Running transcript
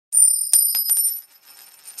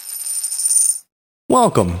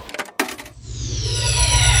Welcome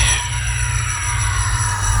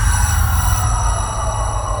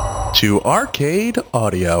to Arcade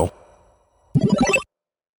Audio.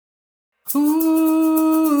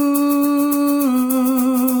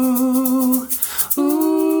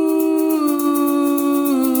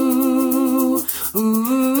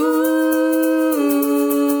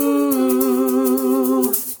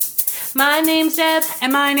 My name's Deb,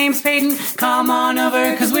 and my name's Peyton. Come on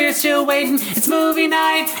over, cause we're still waiting. It's movie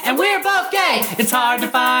night, and we're both gay. It's hard to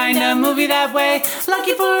find a movie that way.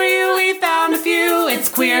 Lucky for you, we found a few. It's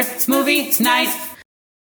Queer Movie Night.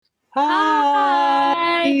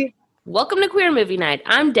 Hi! Welcome to Queer Movie Night.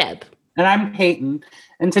 I'm Deb. And I'm Peyton.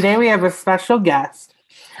 And today we have a special guest,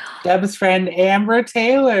 Deb's friend Amber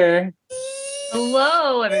Taylor.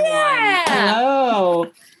 Hello, everyone. Yeah.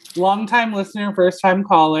 Hello. Long-time listener, first-time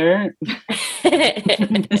caller.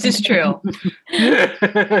 This is true.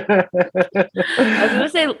 I was going to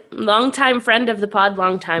say longtime friend of the pod,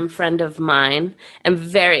 longtime friend of mine. I'm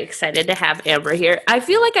very excited to have Amber here. I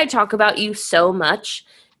feel like I talk about you so much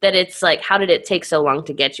that it's like, how did it take so long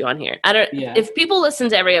to get you on here? If people listen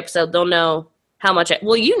to every episode, they'll know how much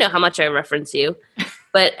you know how much I reference you.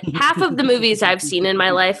 But half of the movies I've seen in my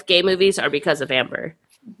life, gay movies, are because of Amber.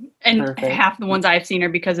 And Perfect. half the ones I've seen are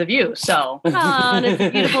because of you, so. Oh, and it's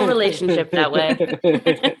a beautiful relationship that way.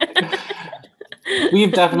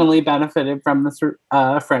 We've definitely benefited from this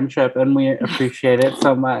friendship, and we appreciate it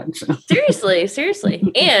so much.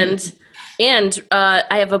 Seriously. And I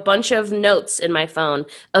have a bunch of notes in my phone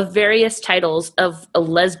of various titles of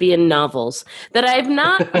lesbian novels that I've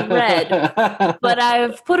not read, but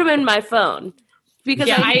I've put them in my phone because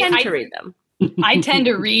I tend to read them. I tend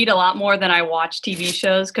to read a lot more than I watch TV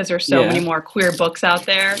shows because there's so many more queer books out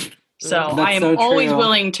there. So I am always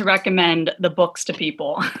willing to recommend the books to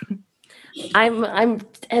people. I'm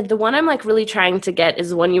the one I'm like really trying to get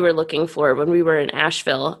is the one you were looking for when we were in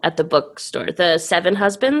Asheville at the bookstore, the Seven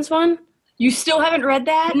Husbands one. You still haven't read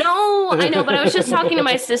that? No, I know, but I was just talking to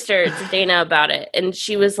my sister, to Dana, about it, and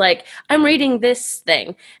she was like, I'm reading this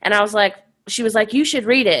thing. And I was like, she was like, you should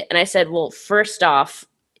read it. And I said, well, first off,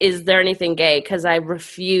 is there anything gay? Because I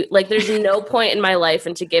refuse, like, there's no point in my life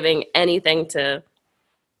into giving anything to,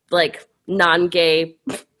 like, non-gay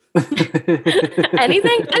anything.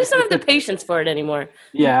 I just don't have the patience for it anymore.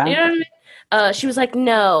 Yeah. You know what I mean? She was like,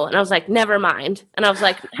 no. And I was like, never mind. And I was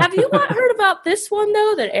like, have you not heard about this one,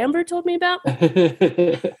 though, that Amber told me about?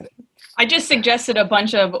 I just suggested a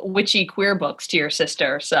bunch of witchy queer books to your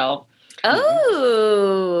sister, so.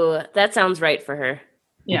 Oh, that sounds right for her.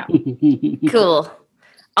 Yeah. Cool.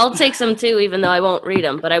 I'll take some too, even though I won't read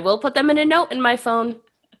them, but I will put them in a note in my phone.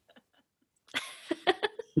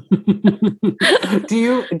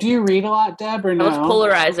 Do you read a lot, Deb, or no? That was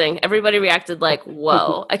polarizing. Everybody reacted like,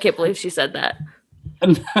 whoa, I can't believe she said that.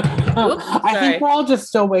 I think we're all just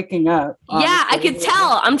still waking up. Honestly. Yeah, I could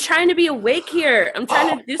tell. I'm trying to be awake here. I'm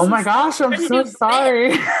trying to do some. Oh my gosh, I'm so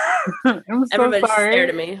sorry. I'm so Everybody sorry. Stared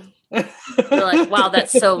at me. They're like, wow,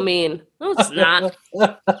 that's so mean. No, it's not.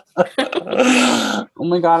 Oh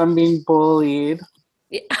my god, I'm being bullied.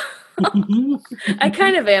 Yeah. I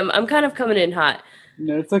kind of am. I'm kind of coming in hot.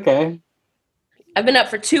 No, it's okay. I've been up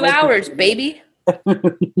for 2 hours, baby.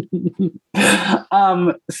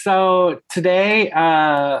 So today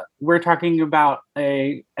we're talking about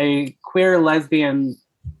a queer lesbian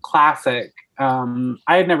classic. I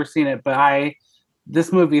had never seen it, but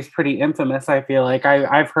this movie is pretty infamous. I feel like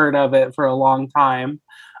I've heard of it for a long time.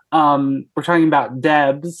 We're talking about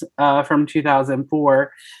Debs from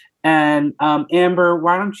 2004. And Amber,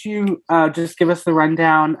 why don't you just give us the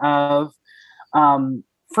rundown of,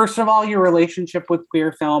 first of all, your relationship with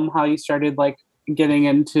queer film, how you started like getting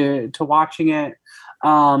into watching it,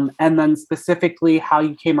 and then specifically how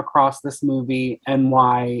you came across this movie and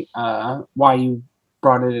why you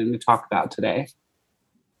brought it in to talk about today.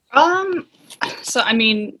 So I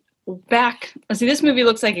mean, this movie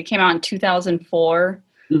looks like it came out in 2004.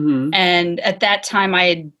 Mm-hmm. And at that time I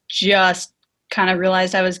had just kind of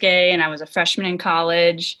realized I was gay, and I was a freshman in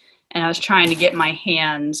college, and I was trying to get my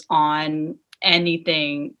hands on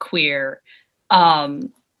anything queer.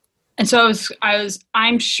 And so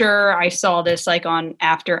I'm sure I saw this like on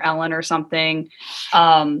After Ellen or something.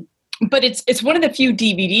 But it's one of the few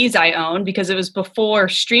DVDs I own because it was before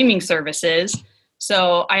streaming services.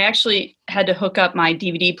 So I actually had to hook up my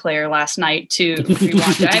DVD player last night to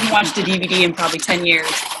rewatch it. I haven't watched a DVD in probably 10 years.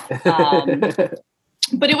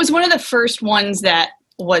 But it was one of the first ones that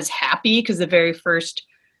was happy because the very first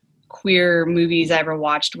queer movies I ever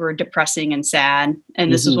watched were depressing and sad.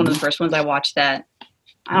 And this is one of the first ones I watched that,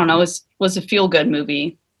 I don't know, was a feel-good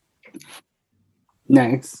movie.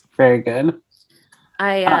 Nice. Very good.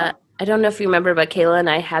 I don't know if you remember, but Kayla and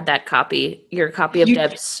I had that copy, your copy of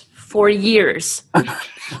Debs, for years.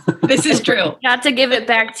 This is true. Got to give it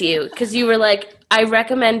back to you because you were like, I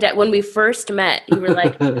recommend it. When we first met, you were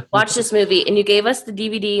like, watch this movie. And you gave us the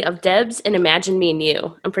DVD of Debs and Imagine Me and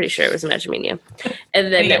You. I'm pretty sure it was Imagine Me and You.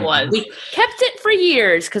 And then it was. We kept it for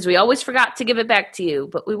years because we always forgot to give it back to you.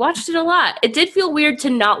 But we watched it a lot. It did feel weird to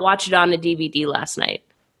not watch it on a DVD last night.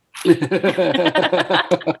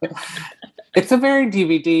 It's a very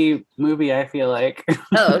DVD movie, I feel like.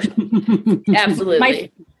 Oh,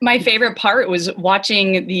 absolutely. My favorite part was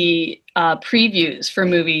watching the previews for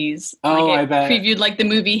movies. Oh, like I bet. Previewed like the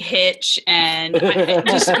movie Hitch and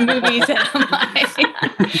just movies that I'm like,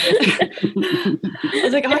 I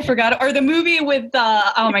was like, oh, I forgot. Or the movie with,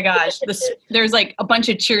 oh my gosh, there's like a bunch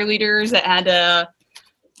of cheerleaders that had to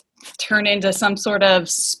turn into some sort of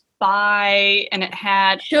spy, and it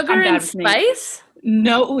had Sugar and Spice?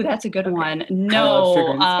 No, ooh, that's a good one. I No, love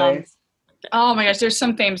Sugar and Spice. oh my gosh, there's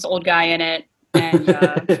some famous old guy in it, and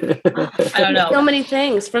I don't know. So many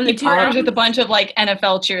things from the He partners 2000s. with a bunch of like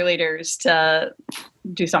NFL cheerleaders to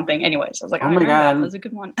do something. Anyways, I was like, Oh I my remember God. that was a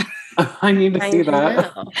good one. I need to see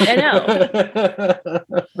that. I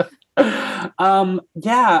know.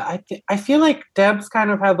 Yeah, I feel like Debs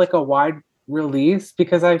kind of had like a wide release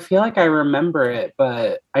because I feel like I remember it,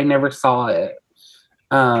 but I never saw it.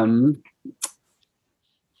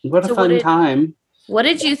 What a So fun time. What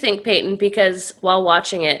did you think, Peyton? Because while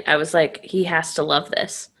watching it, I was like, he has to love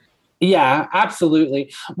this. Yeah,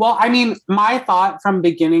 absolutely. Well, I mean, my thought from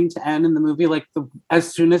beginning to end in the movie, like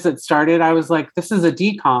as soon as it started, I was like, this is a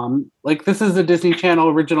DCOM. Like, this is a Disney Channel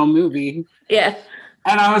original movie. Yeah.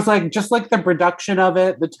 And I was like, just like the production of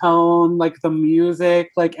it, the tone, like the music,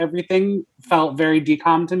 like everything felt very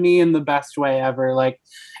DCOM to me in the best way ever. Like,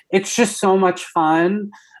 it's just so much fun.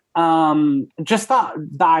 Just the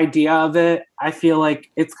idea of it, I feel like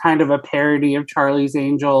it's kind of a parody of Charlie's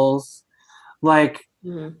Angels. Like,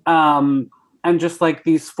 and just like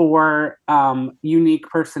these four unique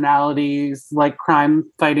personalities, like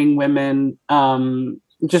crime fighting women,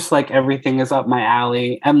 just like everything is up my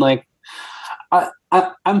alley. And like,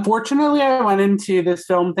 unfortunately, I went into this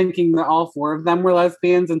film thinking that all four of them were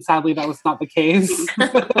lesbians, and sadly, that was not the case.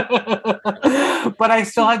 But I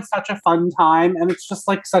still had such a fun time, and it's just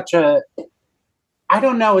like I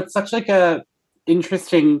don't know, it's such like a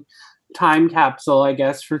interesting time capsule, I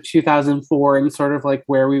guess, for 2004 and sort of like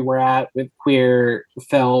where we were at with queer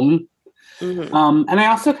film. And I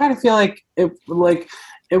also kind of feel like it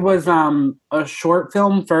was a short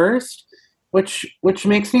film first, which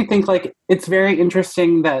makes me think like it's very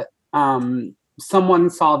interesting that someone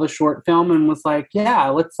saw the short film and was like, yeah,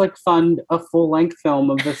 let's like fund a full-length film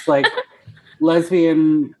of this like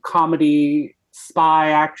lesbian comedy spy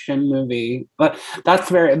action movie. But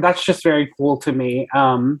that's just very cool to me.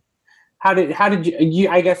 How did you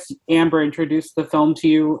I guess Amber introduced the film to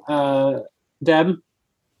you, Deb?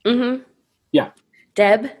 Yeah.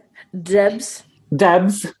 Debs.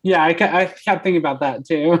 Yeah, I kept thinking about that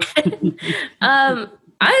too.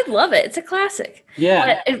 I love it. It's a classic.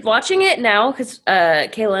 Yeah. But watching it now, because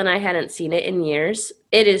Kayla and I hadn't seen it in years,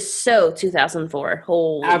 it is so 2004.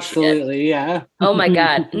 Holy Absolutely, shit. yeah. Oh my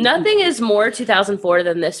God. Nothing is more 2004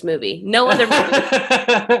 than this movie. No other movie.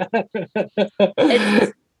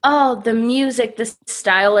 The music, the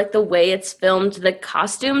style, like the way it's filmed, the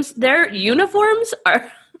costumes, their uniforms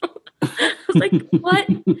are... I was like, what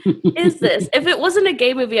is this? If it wasn't a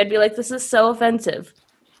gay movie, I'd be like, this is so offensive.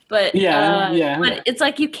 But but it's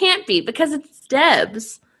like you can't be because it's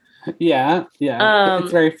Debs. Yeah.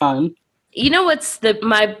 It's very fun. You know what's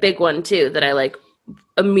my big one too that I like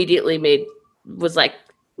immediately was like,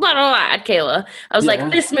 blah, blah, blah, at Kayla. I was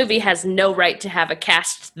like, this movie has no right to have a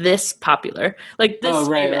cast this popular, like this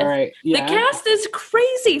famous. Right. Yeah. The cast is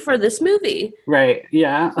crazy for this movie. Right.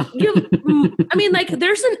 Yeah. I mean, like,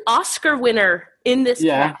 there's an Oscar winner in this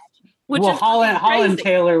cast. Which is Holland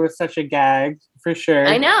Taylor was such a gag for sure.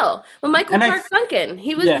 I know. Well, Michael Clark Duncan,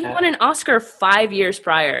 he won an Oscar 5 years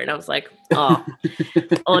prior, and I was like, oh,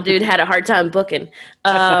 dude had a hard time booking.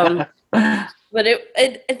 But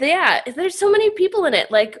there's so many people in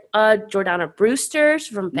it, like Jordana Brewster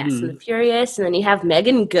from Fast and the Furious, and then you have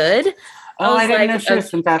Megan Good. I didn't know she was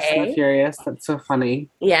from Fast and the Furious. That's so funny.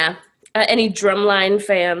 Yeah. Any Drumline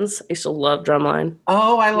fans? I used to love Drumline.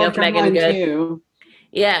 Oh, I love Drumline too.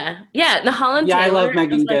 Yeah. The Holland Taylor. I love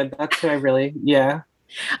Megan Good. That's who I really,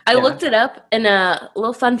 I looked it up, and a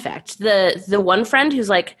little fun fact. The one friend who's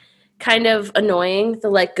like kind of annoying, the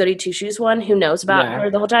like goody two-shoes one who knows about her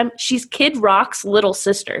the whole time, she's Kid Rock's little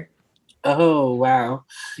sister. Oh, wow.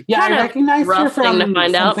 Yeah, Kind I recognized her from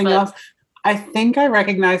something else. I think I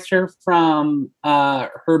recognized her from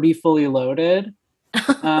Herbie Fully Loaded.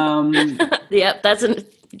 Yep, that sounds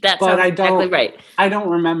exactly right. I don't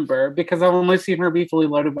remember because I've only seen Herbie Fully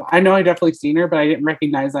Loaded. I know I definitely seen her, but I didn't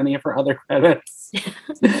recognize any of her other credits.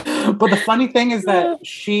 But the funny thing is that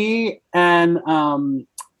she and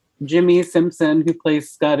Jimmy Simpson, who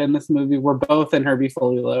plays Scud in this movie, were both in Herbie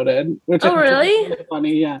Fully Loaded. Which really?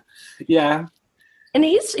 Funny, yeah. And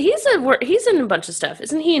he's in a bunch of stuff,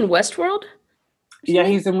 isn't he? In Westworld? Yeah,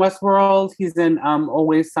 he's in Westworld. He's in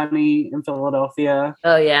Always Sunny in Philadelphia.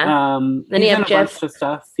 Oh yeah. Then he's you have in a bunch of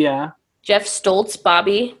stuff. Yeah. Jeff Stoltz,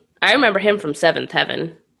 Bobby. I remember him from Seventh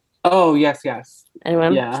Heaven. Oh yes.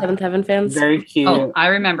 Anyone? Yeah. Seventh Heaven fans? Very cute. Oh, I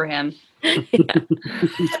remember him.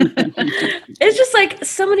 It's just like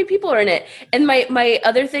so many people are in it. And my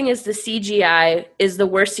other thing is the CGI is the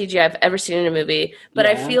worst CGI I've ever seen in a movie. But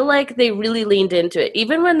I feel like they really leaned into it.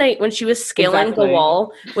 Even when she was scaling the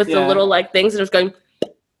wall with the little like things and it was going.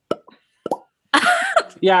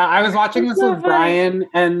 Yeah, I was watching this with Brian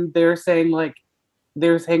and they're saying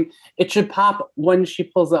it should pop when she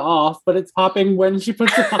pulls it off, but it's popping when she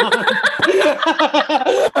puts it on.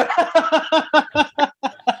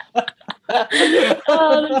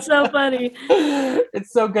 Oh, that's so funny.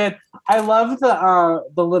 It's so good. I love the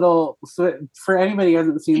little. So for anybody who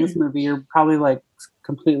hasn't seen this movie, you're probably like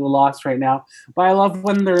completely lost right now. But I love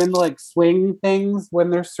when they're in the like swing things when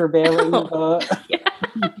they're surveilling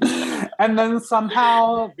and then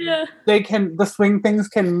somehow the swing things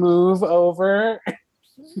can move over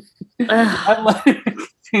and like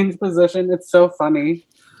change position. It's so funny.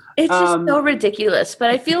 It's just so ridiculous, but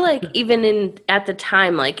I feel like even at the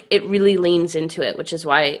time, like it really leans into it, which is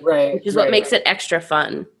what makes it extra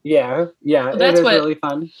fun. Yeah, well, it is really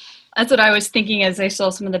fun. That's what I was thinking as I saw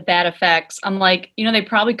some of the bad effects. I'm like, they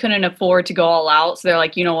probably couldn't afford to go all out, so they're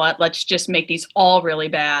like, you know what? Let's just make these all really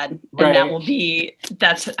bad, and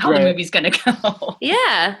that's how the movie's gonna go.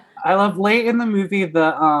 Yeah, I love late in the movie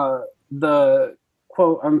the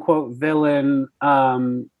quote unquote villain.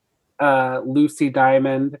 Lucy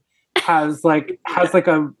Diamond has a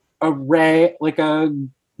ray gun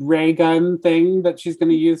thing that she's going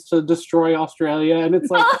to use to destroy Australia, and it's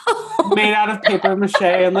like made out of paper mache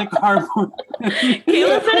and like cardboard.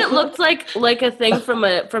 Kayla said it looked like a thing from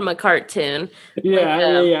a cartoon.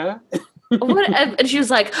 Yeah. And she was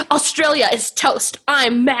like, "Australia is toast.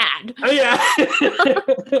 I'm mad." Oh, yeah.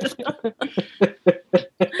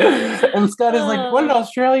 And Scott is like, "What did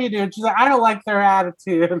Australia do?" And she's like, "I don't like their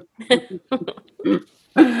attitude."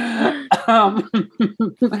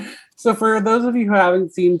 So for those of you who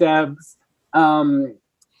haven't seen Debs, I'm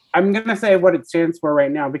going to say what it stands for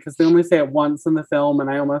right now because they only say it once in the film and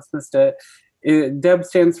I almost missed it. Deb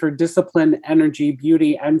stands for discipline, energy,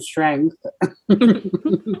 beauty, and strength. It's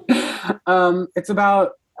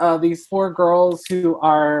about these four girls who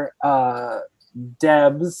are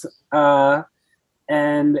Debs.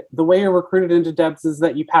 And the way you're recruited into Debs is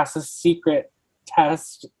that you pass a secret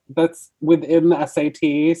test that's within the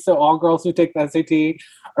SAT. So all girls who take the SAT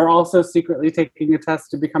are also secretly taking a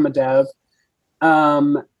test to become a Deb.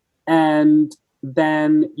 And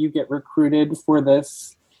then you get recruited for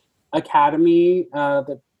this academy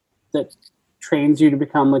that trains you to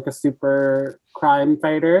become like a super crime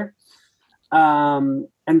fighter. And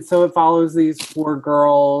so it follows these four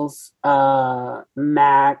girls,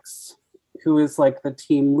 Max, who is like the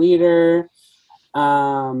team leader,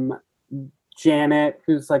 Janet,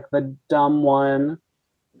 who's like the dumb one,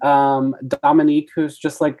 Dominique, who's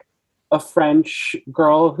just like a French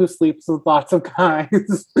girl who sleeps with lots of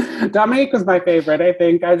guys. Dominique was my favorite, I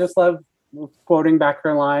think. I just love quoting back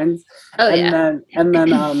her lines. And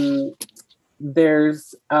then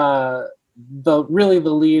there's the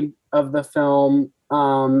lead of the film,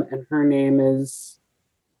 and her name is,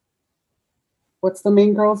 what's the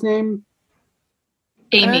main girl's name?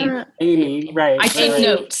 Amy, right. I take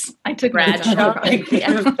notes. I took Bradshaw.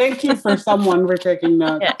 Thank you for someone for taking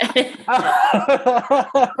notes.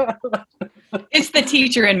 It's the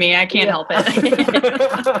teacher in me. I can't help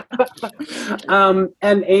it.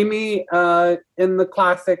 And Amy, in the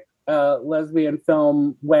classic lesbian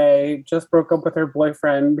film way, just broke up with her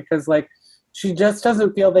boyfriend because, like, she just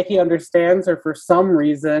doesn't feel that he understands her for some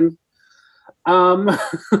reason. And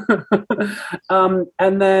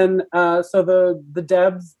then so the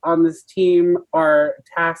Debs on this team are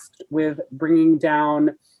tasked with bringing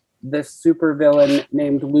down this supervillain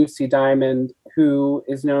named Lucy Diamond, who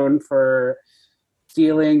is known for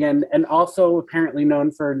stealing and also apparently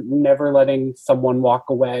known for never letting someone walk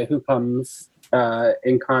away who comes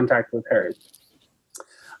in contact with her.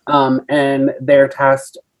 And they're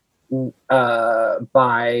tasked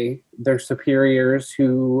by their superiors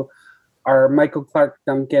who are Michael Clark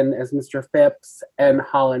Duncan as Mr. Phipps and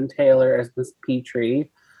Holland Taylor as Miss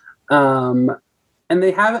Petrie. And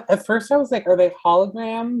they have, at first I was like, are they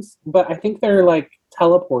holograms? But I think they're like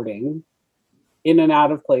teleporting in and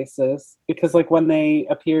out of places, because like when they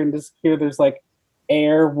appear and disappear, there's like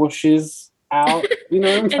air whooshes out. You know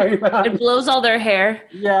what I'm talking about? It blows all their hair.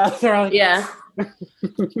 Yeah. They're like, Yeah.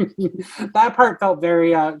 that part felt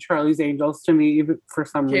very Charlie's Angels to me, even for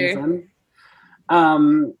some reason.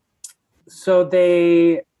 So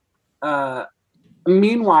they,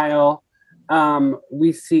 meanwhile,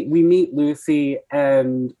 we meet Lucy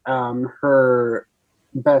and her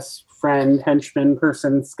best friend, henchman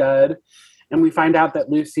person, Scud, and we find out that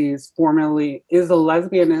Lucy is a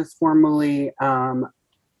lesbian, has formerly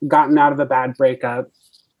gotten out of a bad breakup,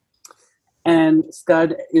 and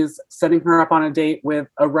Scud is setting her up on a date with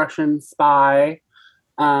a Russian spy,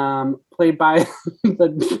 played by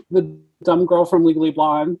the dumb girl from Legally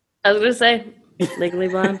Blonde. I was gonna say Legally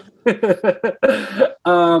Blonde.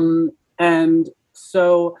 And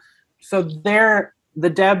so the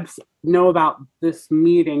Debs know about this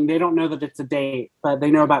meeting. They don't know that it's a date, but they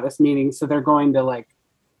know about this meeting. So they're going to like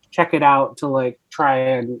check it out to like try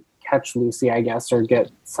and catch Lucy, I guess, or get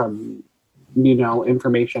some,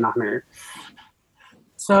 information on her.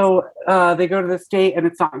 So they go to this date and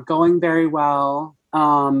it's not going very well.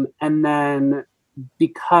 And then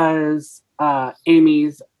because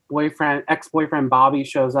Amy's ex-boyfriend Bobby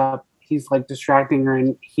shows up, he's like distracting her,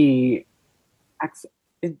 and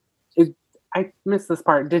I missed this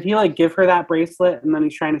part. Did he like give her that bracelet and then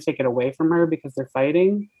he's trying to take it away from her because they're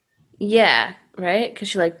fighting? Yeah, right? Because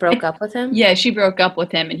she like broke up with him? Yeah, she broke up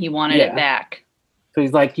with him and he wanted it back. So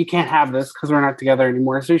he's like, you can't have this because we're not together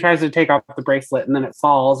anymore. So he tries to take off the bracelet and then it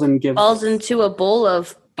falls into a bowl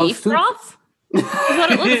of beef broth? Is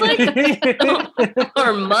what it looks like?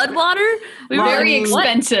 Or mud water? Very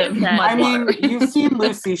expensive mud water. I mean, you've seen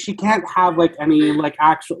Lucy. She can't have like any like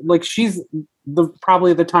actual, like she's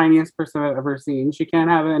probably the tiniest person I've ever seen. She can't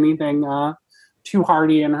have anything too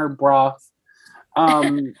hearty in her broth.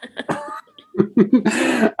 So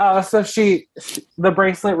the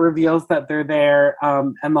bracelet reveals that they're there,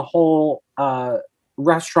 and the whole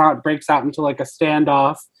restaurant breaks out into like a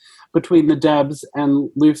standoff between the Debs and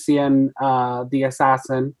Lucy and the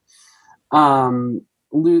assassin. And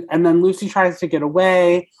then Lucy tries to get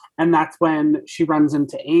away, and that's when she runs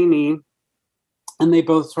into Amy, and they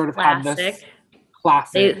both sort of have this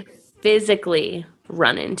classic. They physically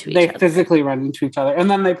run into each other. And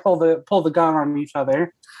then they pull the gun on each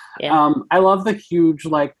other. Yeah. I love the huge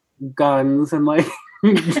like guns and like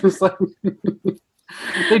just like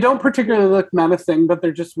they don't particularly look menacing, but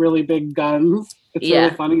they're just really big guns. It's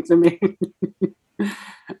really funny to me.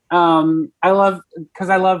 I love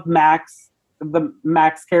Max, the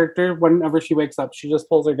Max character. Whenever she wakes up, she just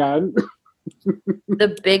pulls her gun.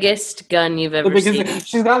 The biggest gun you've ever seen.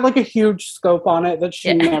 She's got like a huge scope on it that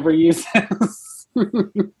she never uses.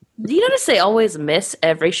 Do you notice they always miss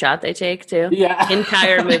every shot they take too? Yeah.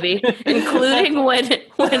 Entire movie, including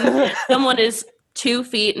when someone is 2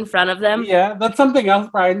 feet in front of them. Yeah, that's something else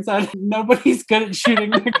Brian said. Nobody's good at shooting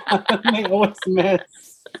their gun. They always miss.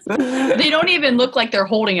 They don't even look like they're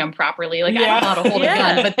holding them properly. Like, I don't know how to hold a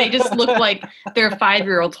gun, but they just look like they're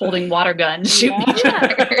 5-year-olds holding water guns shooting each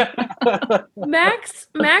other. Max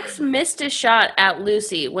missed a shot at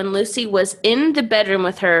Lucy when Lucy was in the bedroom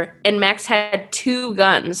with her, and Max had 2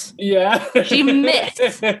 guns. Yeah. She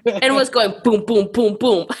missed and was going boom, boom, boom,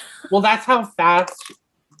 boom. Well, that's how fast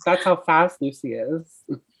Lucy is.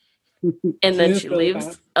 And then she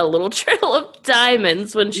leaves a little trail of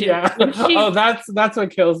diamonds when she. Oh, that's what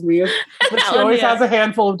kills me. But she always has a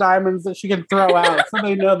handful of diamonds that she can throw out, so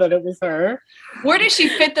they know that it was her. Where does she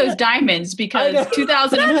fit those diamonds? Because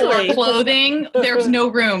 2004 clothing, there's no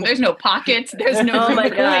room. There's no pockets. There's no. Oh my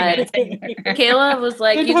god! Kayla was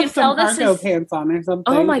like, "You can tell this cargo is pants on or something."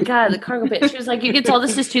 Oh my god, the cargo pants. She was like, "You can tell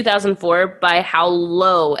this is 2004 by how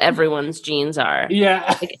low everyone's jeans are."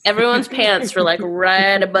 Yeah, like everyone's pants were like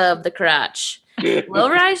right above the crotch.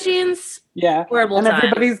 Low-rise jeans. Yeah, horrible. And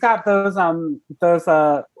everybody's got those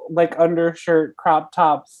like undershirt crop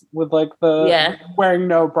tops with like the wearing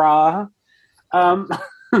no bra. So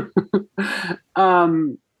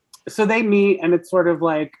they meet, and it's sort of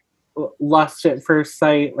like lust at first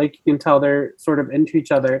sight. Like you can tell they're sort of into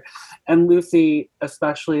each other. And Lucy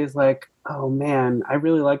especially is like, oh man, I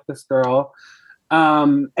really like this girl.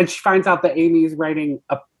 And she finds out that Amy's writing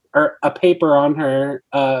a paper on her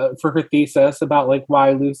for her thesis about like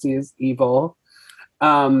why Lucy is evil.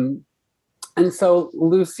 And so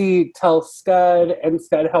Lucy tells Scud, and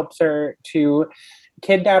Scud helps her to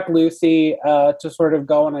kidnap Lucy to sort of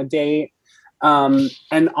go on a date.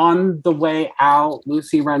 And on the way out,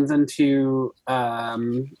 Lucy runs into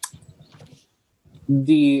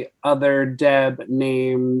the other Deb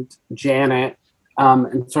named Janet,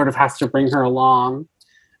 and sort of has to bring her along.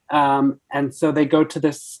 And so they go to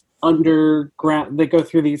this underground, they go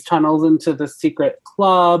through these tunnels into the secret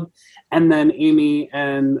club, and then Amy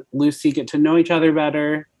and Lucy get to know each other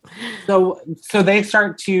better. So they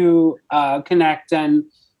start to connect, and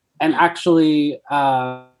actually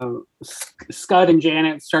Scud and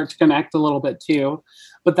Janet start to connect a little bit too.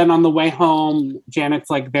 But then on the way home,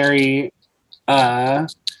 Janet's like very I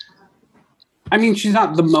mean, she's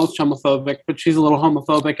not the most homophobic, but she's a little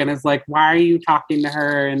homophobic and is like, why are you talking to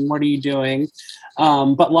her and what are you doing?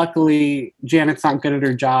 But luckily, Janet's not good at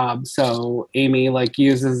her job. So Amy like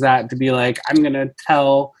uses that to be like, I'm going to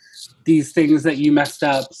tell these things that you messed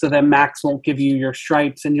up so that Max won't give you your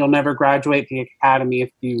stripes and you'll never graduate the academy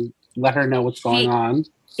if you let her know what's going on.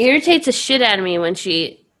 Irritates the shit out of me when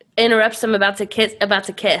she interrupts them about to kiss.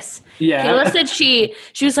 Yeah. Kayla said she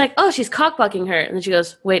was like, oh, she's cock blocking her. And then she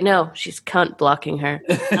goes, wait, no, she's cunt blocking her.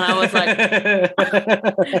 And I was like,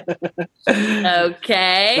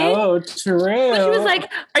 okay. So true. But she was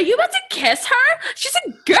like, are you about to kiss her? She's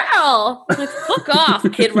a girl. I'm like, fuck off,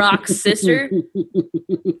 Kid Rock's sister.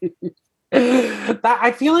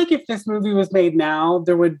 I feel like if this movie was made now,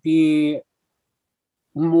 there would be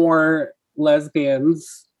more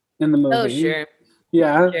lesbians in the movie. Oh, sure.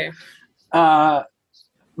 Yeah. Sure.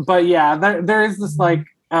 But yeah, there is this like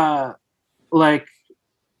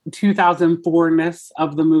 2004-ness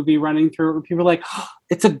of the movie running through it where people are like, oh,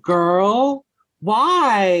 it's a girl?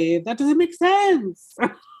 Why? That doesn't make sense.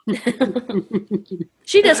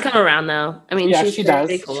 She does come around though. I mean, yeah, she's she does.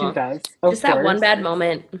 cool. She does. Just that one bad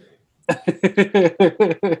moment.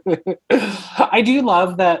 I do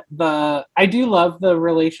love the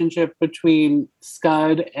relationship between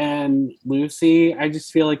Scud and Lucy. I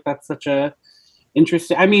just feel like that's such a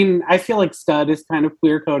interesting. I mean, I feel like Scud is kind of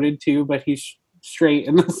queer coded too, but he's straight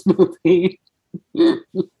in this movie.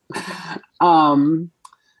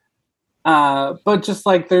 But just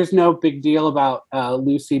like there's no big deal about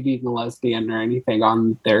Lucy being a lesbian or anything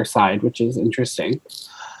on their side, which is interesting.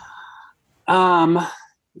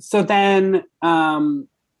 So then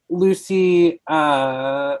Lucy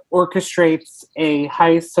orchestrates a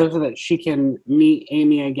heist so that she can meet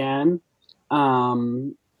Amy again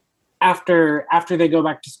after they go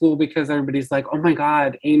back to school, because everybody's like, oh my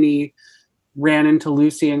God, Amy ran into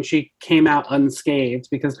Lucy and she came out unscathed,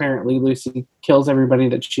 because apparently Lucy kills everybody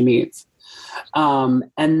that she meets. And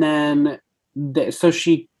then so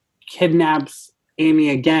she kidnaps Amy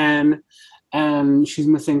again, and she's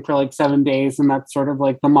missing for like 7 days, and that's sort of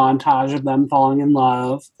like the montage of them falling in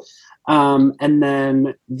love. And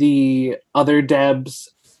then the other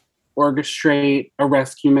Debs orchestrate a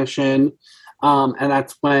rescue mission, and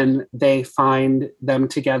that's when they find them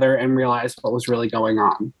together and realize what was really going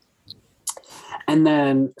on. And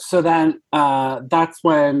then that's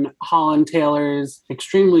when Holland Taylor's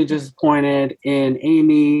extremely disappointed in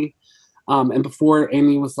Amy. And before,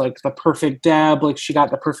 Amy was like the perfect Deb, like she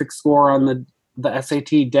got the perfect score on the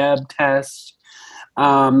SAT Deb test,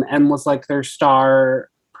 and was like their star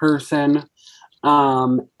person.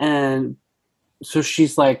 And so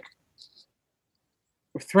she's like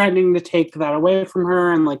threatening to take that away from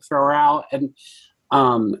her and like throw her out. And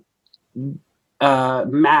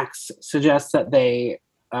Max suggests that they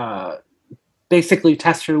basically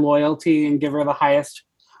test her loyalty and give her the highest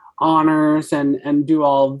honors and do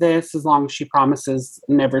all of this as long as she promises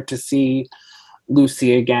never to see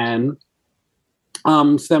Lucy again.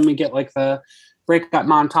 So then we get like the breakup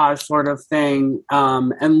montage sort of thing,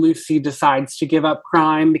 and Lucy decides to give up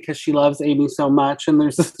crime because she loves Amy so much, and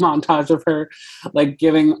there's this montage of her like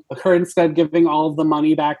giving all of the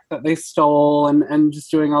money back that they stole and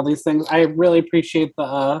just doing all these things. I really appreciate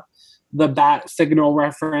the bat signal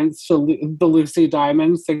reference to the Lucy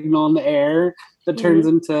Diamond signal in the air that turns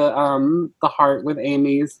into the heart with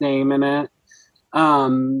Amy's name in it.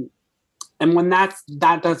 And when that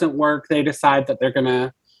doesn't work, they decide that they're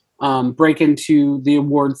gonna break into the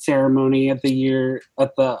award ceremony at the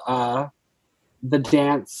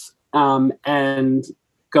dance, and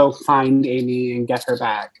go find Amy and get her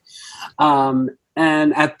back. And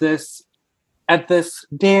at this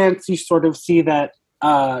dance, you sort of see that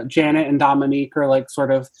Janet and Dominique are like sort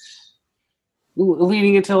of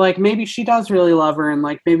leading into like maybe she does really love her and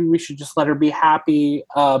like maybe we should just let her be happy,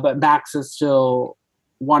 but Max is still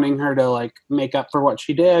wanting her to like make up for what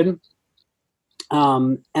she did.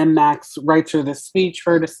 And Max writes her this speech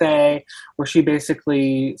for her to say, where she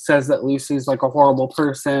basically says that Lucy's like a horrible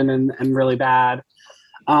person and really bad.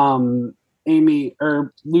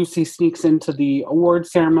 Lucy sneaks into the award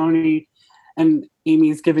ceremony, and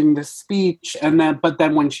Amy's giving this speech, but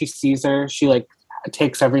then when she sees her, she like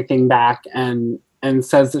takes everything back and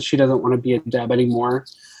says that she doesn't want to be a Deb anymore.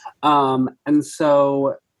 And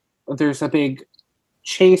so there's a big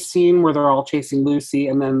chase scene where they're all chasing Lucy,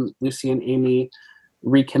 and then Lucy and Amy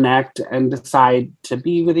reconnect and decide to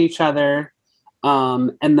be with each other.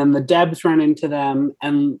 And then the Debs run into them,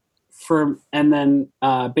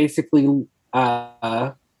 basically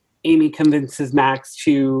Amy convinces Max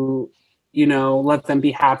to, let them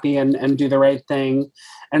be happy and do the right thing.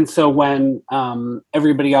 And so when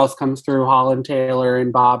everybody else comes through, Holland Taylor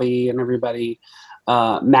and Bobby and everybody,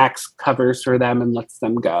 Max covers for them and lets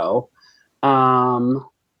them go. And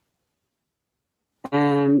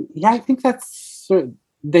yeah, I think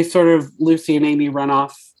Lucy and Amy run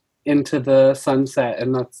off into the sunset,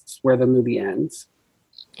 and that's where the movie ends.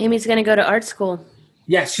 Amy's going to go to art school.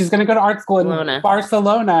 Yes, she's going to go to art school in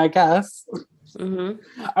Barcelona, I guess. Mm-hmm.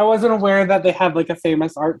 I wasn't aware that they had like a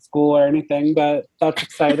famous art school or anything, but that's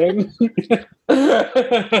exciting. Good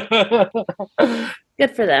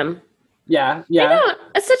for them. Yeah.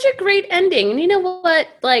 It's such a great ending. And you know what?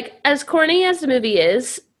 Like, as corny as the movie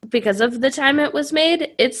is, because of the time it was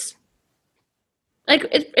made, it's like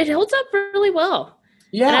it holds up really well.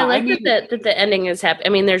 Yeah, and I like that the ending is happy. I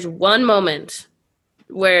mean, there's one moment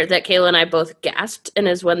where that Kayla and I both gasped, and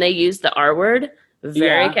is when they use the R word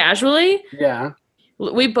very casually. Yeah.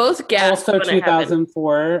 We both gasped. Also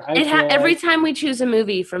 2004. Every time we choose a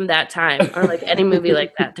movie from that time, or like any movie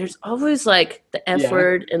like that, there's always like the F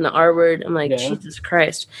word and the R word. I'm like, Jesus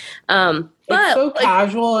Christ. But it's so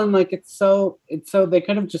casual, and like it's so they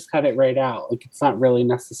could have just cut it right out. Like, it's not really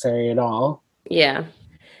necessary at all. Yeah.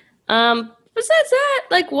 Besides that,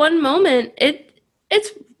 like, one moment, I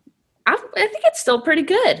think it's still pretty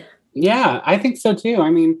good. Yeah, I think so too. I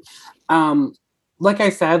mean, like I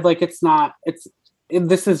said, like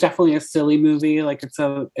this is definitely a silly movie. Like, it's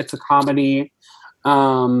a comedy.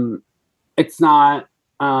 It's not.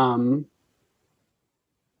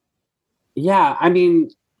 Yeah, I mean,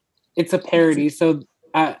 it's a parody. So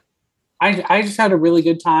I just had a really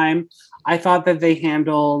good time. I thought that they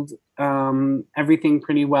handled everything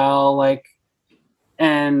pretty well. Like,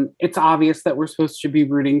 and it's obvious that we're supposed to be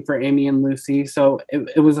rooting for Amy and Lucy. So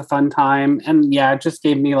it was a fun time. And yeah, it just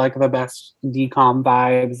gave me like the best DCOM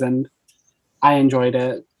vibes, and I enjoyed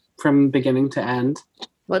it from beginning to end.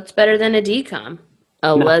 What's better than a DCOM?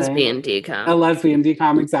 Nothing. Lesbian DCOM. A lesbian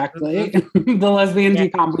DCOM, exactly. Mm-hmm. The lesbian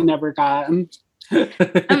DCOM we never got.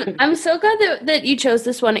 I'm so glad that you chose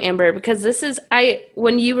this one, Amber, because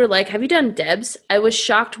when you were like, have you done Debs? I was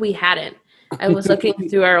shocked we hadn't. I was looking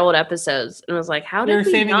through our old episodes and was like, how did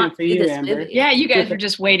we not do this movie? Yeah, you guys were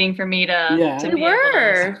just waiting for me to be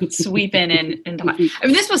able to sweep in and talk. I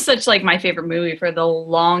mean, this was such like my favorite movie for the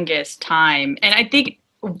longest time. And I think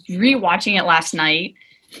rewatching it last night,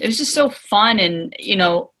 it was just so fun. And,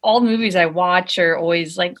 all the movies I watch are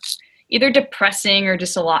always like either depressing or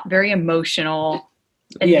just very emotional.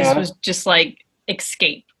 And this was just like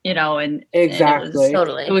escape, and exactly.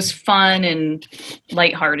 It was fun and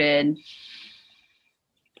lighthearted.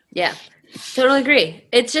 Yeah, totally agree.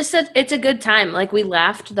 It's just it's a good time. Like, we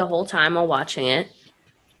laughed the whole time while watching it.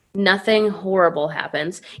 Nothing horrible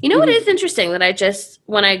happens. You know what is interesting that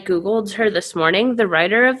when I Googled her this morning, the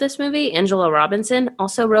writer of this movie, Angela Robinson,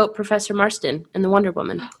 also wrote Professor Marston and the Wonder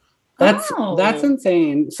Woman. That's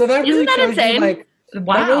insane. So that really shows you, like,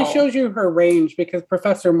 wow. That really shows you her range, because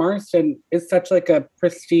Professor Marston is such like a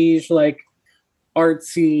prestige, like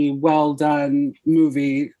artsy, well done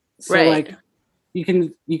movie. So like you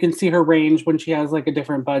can see her range when she has like a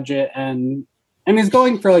different budget and is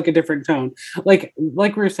going for like a different tone. Like we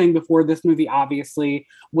were saying before, this movie obviously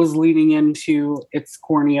was leaning into its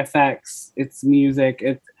corny effects, its music,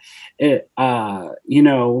 the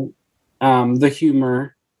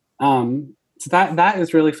humor. So that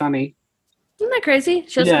is really funny. Isn't that crazy?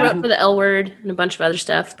 She also wrote for the L Word and a bunch of other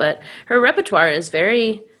stuff, but her repertoire is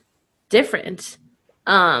very different.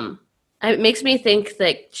 It makes me think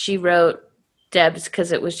that she wrote Debs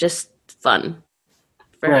because it was just fun.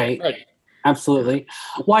 Right. Absolutely.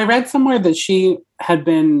 Well, I read somewhere that she had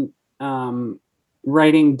been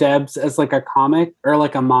writing Debs as like a comic or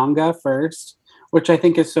like a manga first, which I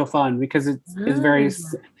think is so fun because it's very.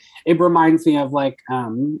 It reminds me of like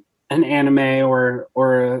an anime or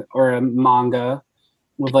a manga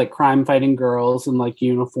with like crime fighting girls and like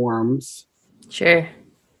uniforms. Sure.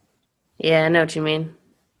 Yeah, I know what you mean.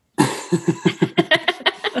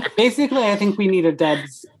 Basically, I think we need a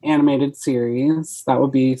Debs animated series. That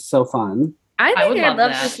would be so fun. I think I'd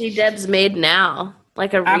love to see Debs made now,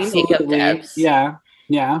 like a remake of Debs. Yeah.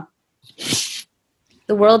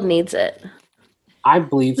 The world needs it. I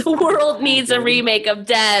believe The world needs a remake of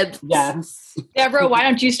Debs. Yes. Deborah, why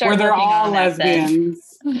don't you start Where they're working all on that then?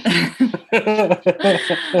 lesbians.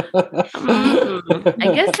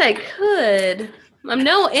 I guess I could. I'm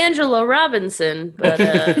no Angela Robinson, but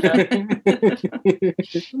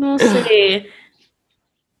we'll see.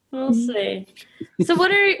 We'll see. So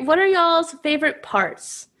what are y'all's favorite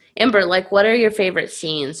parts? Amber, like what are your favorite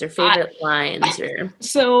scenes or favorite lines or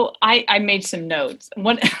So I made some notes.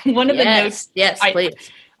 One of the notes. Yes, please.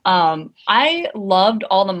 I loved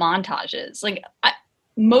all the montages. Like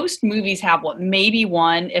most movies have maybe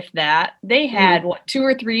one, if that. They had 2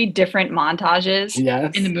 or 3 different montages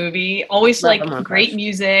in the movie. Always Love like great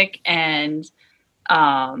music, and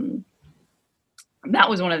that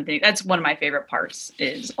was one of the things. That's one of my favorite parts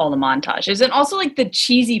is all the montages, and also like the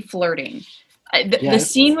cheesy flirting. The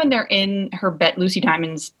scene when they're in her Lucy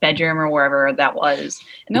Diamond's bedroom or wherever that was,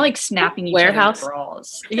 and they're like snapping each other's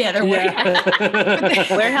bras. Yeah, they're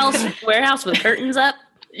warehouse with curtains up.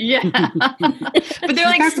 Yeah, but they're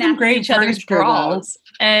like snapping each other's bras,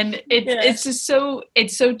 and it's just so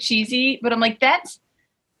cheesy. But I'm like, that's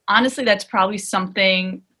probably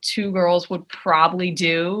something 2 girls would probably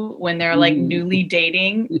do when they're like newly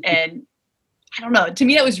dating, and I don't know. To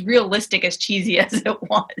me, that was realistic, as cheesy as it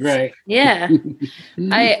was. Right. Yeah.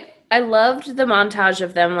 I loved the montage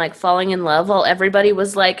of them like falling in love while everybody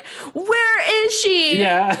was like, "Where is she?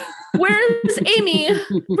 Yeah. Where's Amy?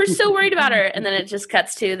 We're so worried about her." And then it just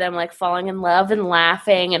cuts to them like falling in love and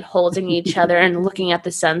laughing and holding each other and looking at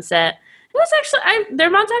the sunset. It was actually their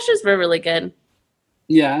montages were really good.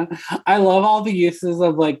 Yeah. I love all the uses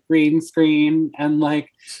of like green screen and like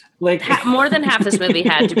more than half this movie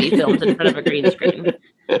had to be filmed in front of a green screen.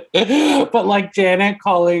 But like Janet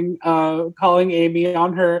calling Amy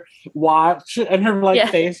on her watch and her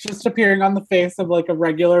face just appearing on the face of like a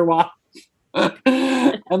regular watch.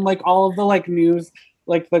 And like all of the like news,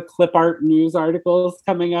 like the clip art news articles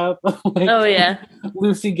coming up. Like, oh yeah.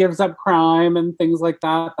 Lucy gives up crime and things like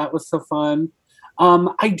that. That was so fun.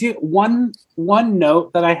 I do one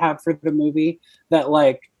note that I have for the movie that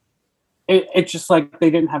like it's just like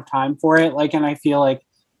they didn't have time for it. Like, and I feel like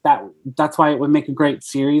that's why it would make a great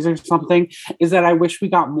series or something, is that I wish we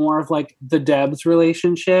got more of like the Debs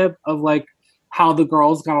relationship of like how the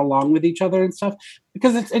girls got along with each other and stuff.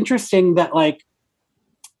 Because it's interesting that like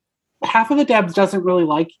half of the Debs doesn't really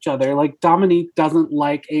like each other. Like Dominique doesn't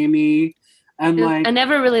like Amy. And like, I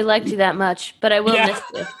never really liked you that much, but I will miss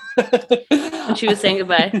you. And she was saying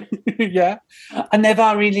goodbye. Yeah. I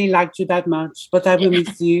never really liked you that much, but I will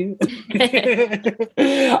miss you.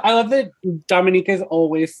 I love that Dominique is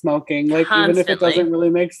always smoking, like constantly. Even if it doesn't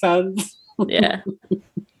really make sense. Yeah.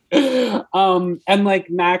 And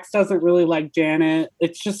like Max doesn't really like Janet.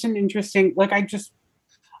 It's just an interesting, like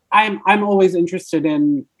I'm always interested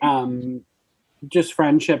in just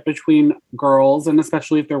friendship between girls, and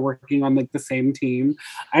especially if they're working on like the same team.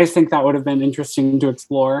 I just think that would have been interesting to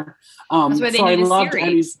explore. That's why they need a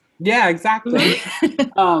series. Yeah, exactly.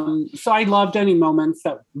 So I loved any moments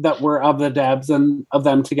that were of the Debs and of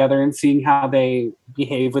them together and seeing how they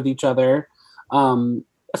behave with each other.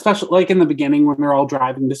 Especially like in the beginning when they're all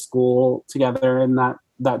driving to school together and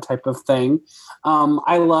that type of thing.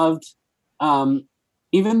 I loved,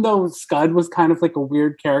 even though Scud was kind of like a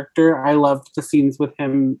weird character, I loved the scenes with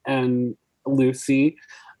him and Lucy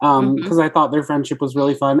because I thought their friendship was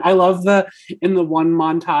really fun. I love in the one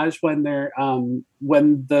montage when they're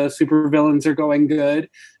when the supervillains are going good,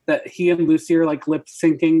 that he and Lucy are like lip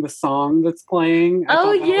syncing the song that's playing.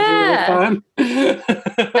 Oh yeah, really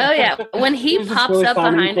oh yeah. When he pops really up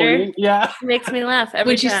behind her, yeah, it makes me laugh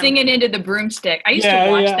every when she's time. singing into the broomstick. I used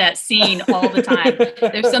to watch that scene all the time.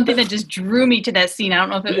 There's something that just drew me to that scene. I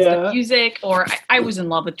don't know if it was the music or I was in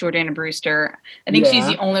love with Jordana Brewster. I think she's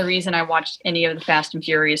the only reason I watched any of the Fast and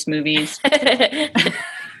Furious movies.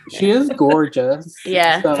 She is gorgeous.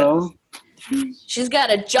 Yeah. So. She's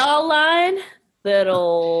got a jawline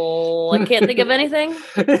that'll... I can't think of anything.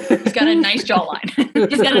 She's got a nice jawline.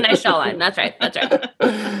 She's got a nice jawline. That's right.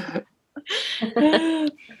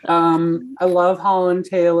 I love Holland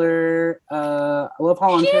Taylor.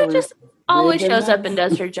 She just always shows up and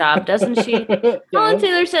does her job, doesn't she? Yes. Holland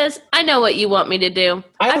Taylor says, "I know what you want me to do."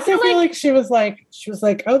 I also feel like she was like,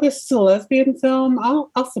 "Oh, this is a lesbian film.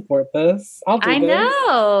 I'll support this. I'll do this." I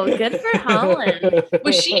know. Good for Holland.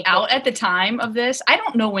 Was she out at the time of this? I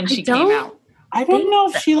don't know when she came out. I don't know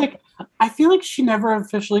if she like. I feel like she never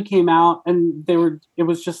officially came out, and it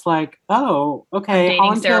was just like, oh, okay,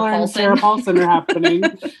 Holland Taylor and Sarah Paulson are happening.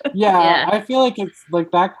 Yeah, I feel like it's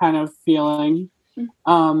like that kind of feeling.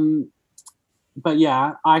 But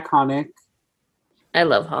yeah, iconic. I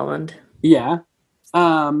love Holland. Yeah.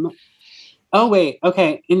 Oh, wait.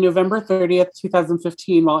 Okay. In November 30th,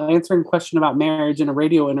 2015, while answering a question about marriage in a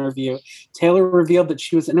radio interview, Taylor revealed that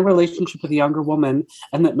she was in a relationship with a younger woman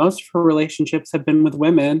and that most of her relationships have been with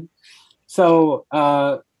women. So,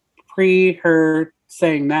 pre her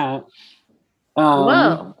saying that.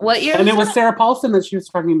 Whoa. What year? And it was Sarah Paulson that she was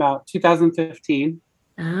talking about, 2015.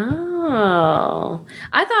 Oh.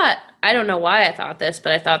 I don't know why I thought this,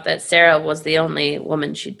 but I thought that Sarah was the only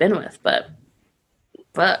woman she'd been with, but.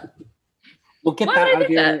 We'll get Why that would I out of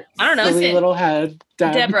do your that? I don't know. silly Listen, little head.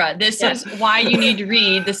 Deb. Deborah, this is why you need to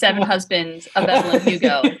read The Seven Husbands of Evelyn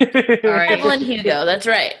Hugo. All right. Evelyn Hugo, that's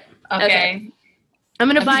right. Okay. I'm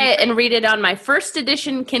going to buy it and read it on my first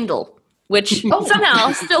edition Kindle, which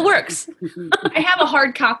somehow still works. I have a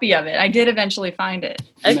hard copy of it. I did eventually find it.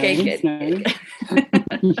 Okay, Nice, good.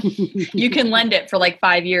 nice. You can lend it for like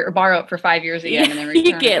 5 years or borrow it for 5 years again and then return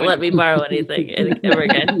You can't it. let me borrow anything ever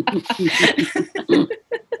again.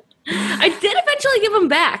 I did eventually give them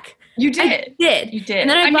back. You did. I did. You did. And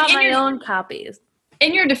then I bought in my your, own copies.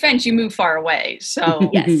 In your defense, you moved far away. So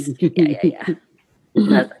Yes. Yeah.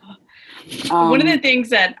 one of the things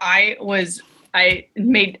that I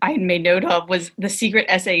made note of was the secret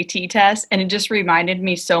SAT test, and it just reminded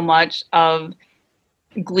me so much of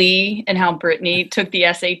Glee and how Brittany took the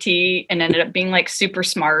SAT and ended up being like super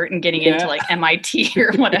smart and getting into like MIT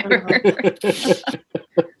or whatever.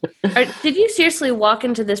 Did you seriously walk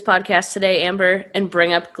into this podcast today, Amber, and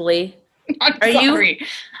bring up Glee? I'm Are sorry. you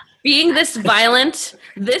being this violent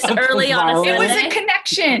this early on a violent. It was Sunday? a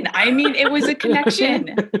connection. I mean, it was a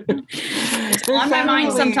connection. It's on my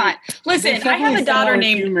mind sometimes. Listen, I have a daughter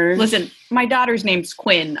named. Listen, my daughter's name's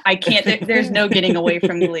Quinn. I can't. There's no getting away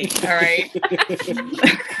from Glee. All right.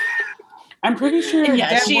 I'm pretty sure. And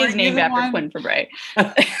yes, Deb, she weren't is you named the after one- Quinn Fabray.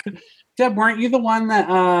 Deb, weren't you the one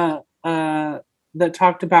that that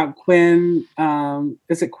talked about Quinn?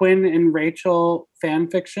 Is it Quinn and Rachel fan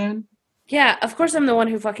fiction? Yeah, of course I'm the one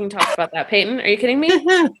who fucking talks about that, Peyton. Are you kidding me?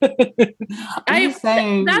 I'm just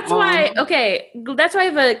saying. That's why, that's why I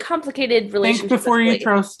have a complicated Think relationship before with you Glee.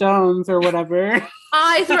 throw stones or whatever.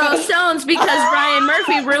 I throw stones because Ryan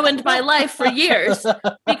Murphy ruined my life for years.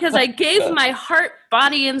 Because I gave my heart,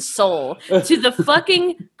 body, and soul to the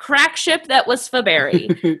fucking crack ship that was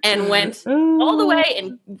Faberry and went all the way.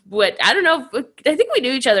 And I don't know, I think we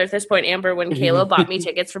knew each other at this point, Amber, when Kayla bought me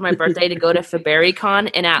tickets for my birthday to go to Faberry Con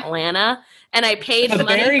in Atlanta. And I paid money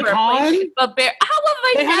Faberry for a Con? plane ticket. How have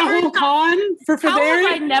I They had a never whole con for How have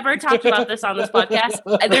I Faberry. never talked about this on this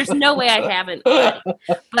podcast? There's no way I haven't already.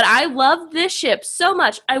 But I love this ship so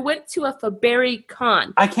much. I went to a Faberry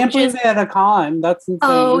Con. I can't believe they had a con. That's insane.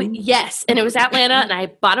 Oh, yes. And it was Atlanta, and I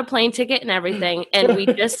bought a plane ticket and everything. And we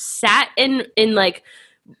just sat in like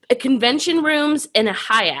a convention rooms in a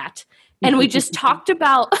Hyatt. And we just talked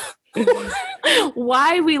about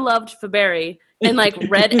why we loved Faberry and like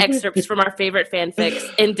read excerpts from our favorite fanfics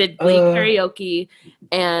and did Glee karaoke.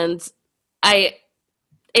 And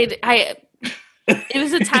it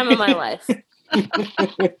was a time of my life.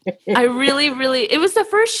 I really, really, it was the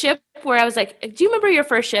first ship where I was like, do you remember your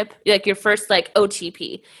first ship? Like your first like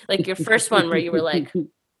OTP, like your first one where you were like,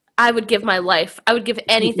 I would give my life. I would give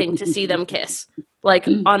anything to see them kiss, like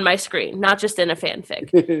on my screen, not just in a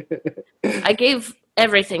fanfic. I gave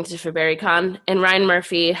everything to Faberry Con, and Ryan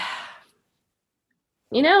Murphy,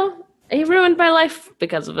 you know, he ruined my life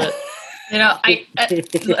because of it. You know, I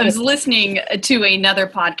was listening to another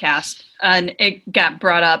podcast, and it got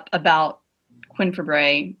brought up about Quinn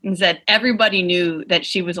Fabray, and said everybody knew that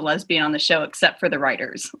she was a lesbian on the show except for the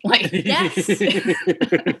writers. Like,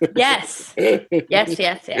 Yes.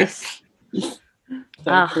 Yes.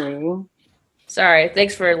 So true. Sorry.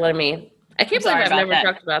 Thanks for letting me. I can't believe Sorry I've about never that.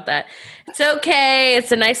 talked about that. It's okay.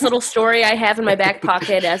 It's a nice little story I have in my back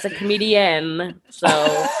pocket as a comedian. So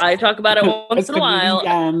I talk about it once in a while.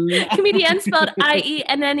 Comedian spelled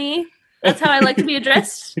IENNE. That's how I like to be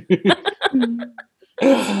addressed.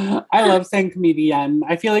 I love saying comedian.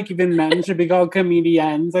 I feel like even men should be called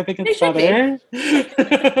comedians. I think it's They should better.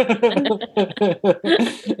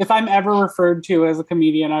 If I'm ever referred to as a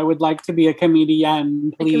comedian, I would like to be a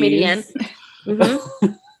comedian, A please. comedian. hmm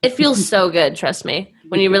It feels so good, trust me,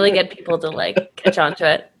 when you really get people to like catch on to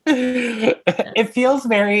it. It feels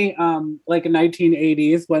very like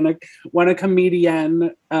 1980s when a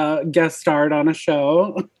comedian guest starred on a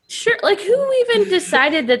show. Sure, like who even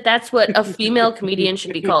decided that that's what a female comedian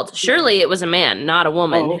should be called? Surely it was a man, not a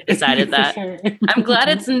woman, who decided for that. sure. I'm glad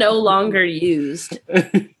it's no longer used.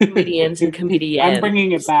 Comedians and comedians. I'm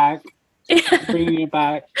bringing it back. Bringing it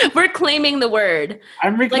back. We're claiming the word.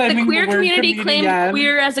 I'm Like reclaiming the queer word community claimed comedian.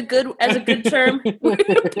 queer as a good term.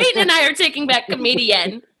 Peyton and I are taking back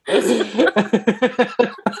comedian.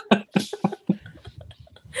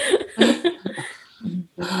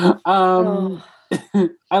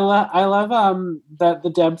 I love that the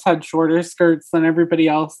Debs had shorter skirts than everybody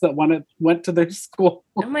else that went to their school.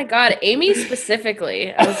 Oh my God, Amy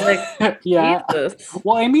specifically. I was like, Yeah. Jesus.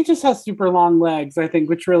 Well, Amy just has super long legs, I think,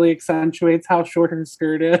 which really accentuates how short her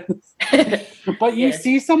skirt is. But you Yeah.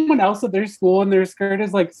 see someone else at their school and their skirt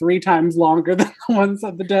is like 3 times longer than the ones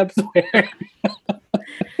that the Debs wear.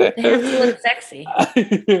 They have to look sexy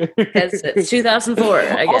because it's 2004,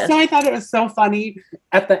 I guess. Also, I thought it was so funny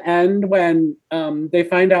at the end when they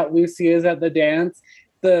find out Lucy is at the dance.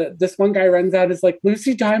 This one guy runs out, is like,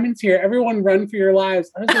 Lucy Diamond's here. Everyone run for your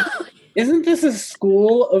lives. I was like, isn't this a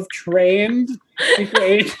school of trained secret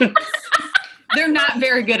agents? They're not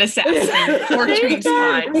very good assassins or They trained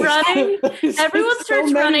start spies. running. There's Everyone so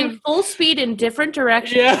starts many- running full speed in different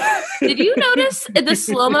directions. Yeah. Did you notice the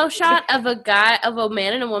slow-mo shot of a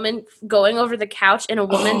man and a woman going over the couch and a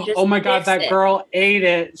woman just Oh my God, missed that it? girl ate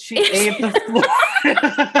it. She ate the floor.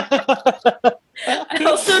 I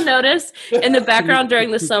also noticed in the background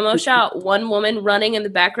during the slow-mo shot, one woman running in the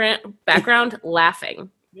background laughing.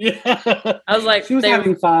 Yeah. I was like, She was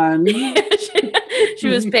having fun. she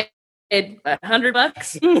was paid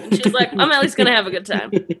 $100. She's like, I'm at least gonna have a good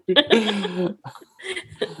time.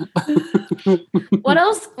 What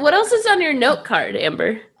else is on your note card,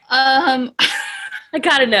 Amber? I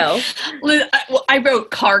gotta know. I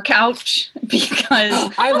wrote car couch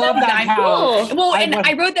because I love that couch. Cool. well, and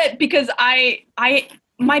I wrote that because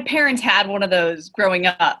my parents had one of those growing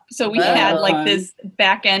up. So we had like fun. this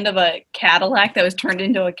back end of a Cadillac that was turned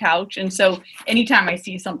into a couch. And so anytime I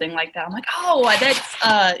see something like that, I'm like, oh, that's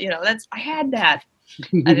I had that.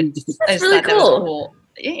 I just really thought that was cool. cool.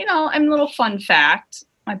 You know, I'm a little fun fact.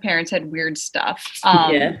 My parents had weird stuff.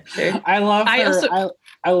 Yeah, sure. I love her. I also-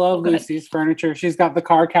 I love Go ahead. Lucy's furniture. She's got the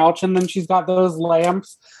car couch, and then she's got those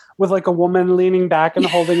lamps with like a woman leaning back and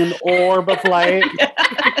holding an orb of light.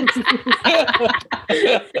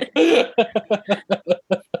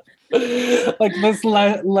 Like this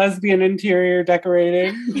lesbian interior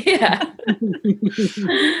decorating. Yeah.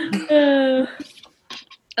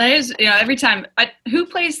 I just, every time. Who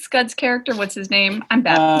plays Scud's character? What's his name? I'm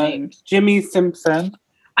bad with names. Jimmy Simpson.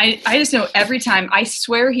 I just know every time, I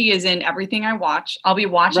swear he is in everything I watch. I'll be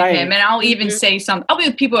watching Right. him and I'll even say something. I'll be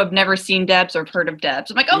with people who have never seen Debs or have heard of Debs.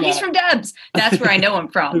 I'm like, oh, he's Yeah. from Debs. That's where I know him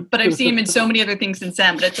from. But I've seen him in so many other things since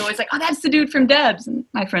then. But it's always like, oh, that's the dude from Debs. And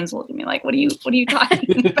my friends look at me like, what are you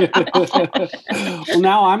talking about? Well,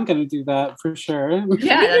 now I'm going to do that for sure.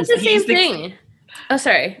 Yeah, It's the same he's the- thing. Oh,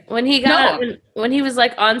 sorry. When he got when he was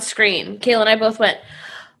like on screen, Kayla and I both went,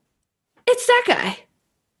 "It's that guy.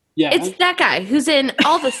 Yeah. It's that guy who's in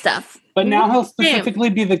all the stuff." But now he'll specifically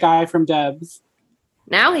be the guy from Debs.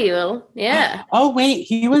 Now he will. Yeah. Oh, wait.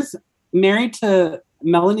 He was married to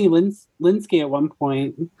Melanie Linsky at one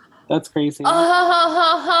point. That's crazy.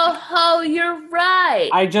 Oh, you're right.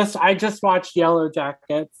 I just watched Yellow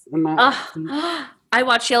Jackets. And that, I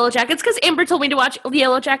watched Yellow Jackets because Amber told me to watch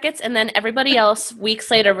Yellow Jackets, and then everybody else weeks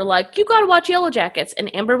later were like, "You got to watch Yellow Jackets," and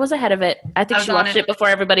Amber was ahead of it. I think was she on watched it. it before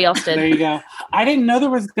everybody else there did. you go. I didn't know there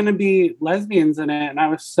was going to be lesbians in it, and I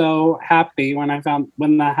was so happy when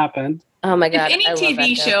that happened. Oh my If god! any I love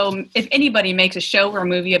TV that show, if anybody makes a show or a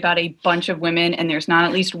movie about a bunch of women and there's not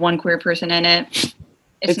at least one queer person in it,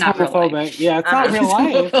 it's not real life. homophobic. Yeah, it's not real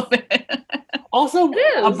life. Also,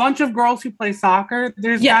 is. a bunch of girls who play soccer.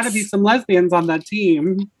 There's Yes. got to be some lesbians on that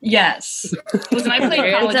team. Yes. Listen, I There played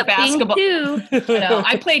ends college up being basketball. two. No,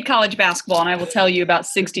 I played college basketball, and I will tell you about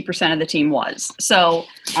 60% of the team was. So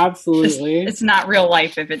Absolutely. it's not real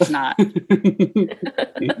life if it's not. And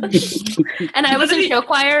I was in show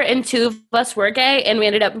choir, and two of us were gay, and we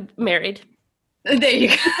ended up married. There you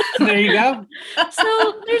go. There you go. So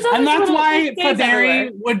there's always And that's little why gays Faderi everywhere.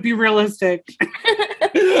 would be realistic.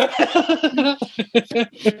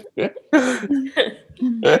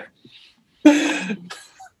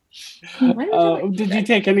 Did you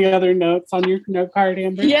take any other notes on your note card,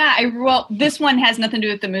 Amber? Yeah, well, this one has nothing to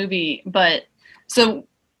do with the movie, but so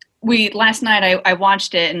last night I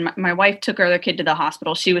watched it, and my wife took her other kid to the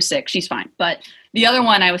hospital. She was sick. She's fine. But the other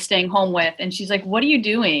one I was staying home with, and she's like, "What are you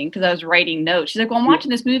doing?" Because I was writing notes. She's like, "Well, I'm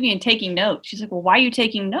watching this movie and taking notes." She's like, "Well, why are you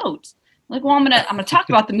taking notes?" I'm like, "Well, I'm gonna talk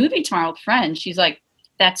about the movie tomorrow with friends." She's like,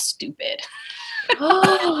 "That's stupid."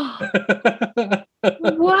 What?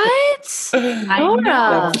 I Nora.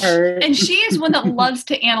 know. That's her. And she is one that loves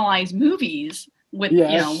to analyze movies. With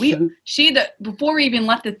Yes. before we even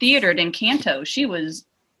left the theater at Encanto, she was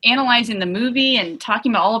analyzing the movie and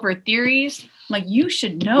talking about all of her theories. I'm like, you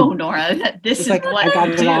should know, Nora, that this It's is like, what I got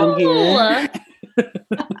it on here.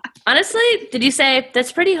 Honestly, did you say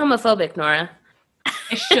that's pretty homophobic, Nora?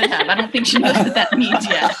 I should have. I don't think she knows what that means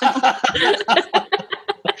yet.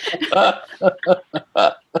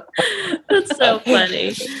 That's so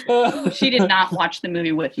funny. She did not watch the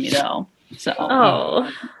movie with me, though. So,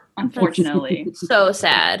 Oh, unfortunately, so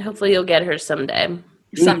sad. Hopefully, you'll get her someday.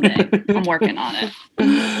 someday I'm working on it.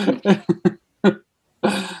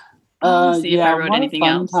 See if I wrote what a anything fun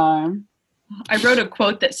else. Time. I wrote a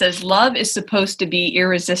quote that says, "Love is supposed to be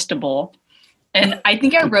irresistible." And I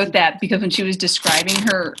think I wrote that because when she was describing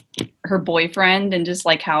her boyfriend and just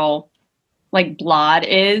like how like Blad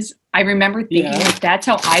is, I remember thinking like, that's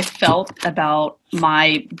how I felt about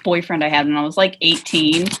my boyfriend I had when I was like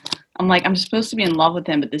 18. I'm like, I'm supposed to be in love with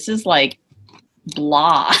him, but this is like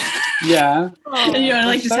blah. Yeah. And, you know,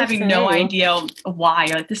 like just so having no true. idea why.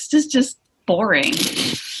 Like, this is just boring.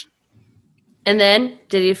 And then,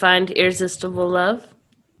 did you find irresistible love?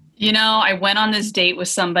 You know, I went on this date with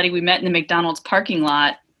somebody. We met in the McDonald's parking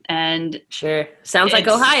lot, and Sure. Sounds like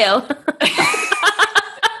It's- Ohio.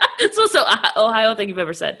 It's also Ohio thing you've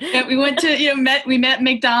ever said. yeah, we went to we met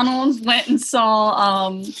McDonald's, went and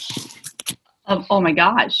saw oh my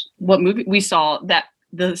gosh, what movie we saw, that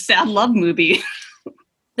the Sad Love movie.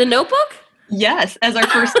 The Notebook? Yes, as our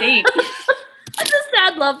first date. It's a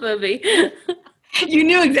sad love movie. You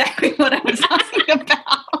knew exactly what I was talking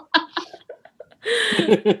about.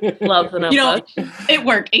 Love The Notebook. You know, it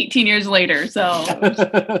worked 18 years later, so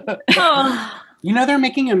Oh. You know they're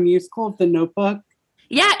making a musical of The Notebook?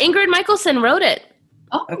 Yeah, Ingrid Michaelson wrote it.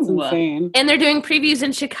 That's insane. And they're doing previews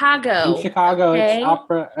in Chicago. In Chicago, Okay. it's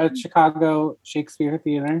opera at Chicago Shakespeare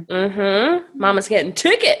Theater. Mm-hmm. Mama's getting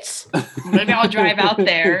tickets. maybe I'll drive out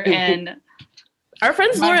there. And Our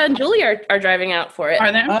friends Laura and Julie are driving out for it.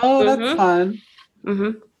 are there? Oh, that's Mhm. fun. Mm-hmm.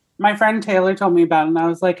 My friend Taylor told me about it, and I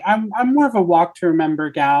was like, I'm more of a walk to remember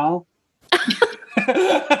gal. Do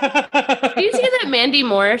you see that Mandy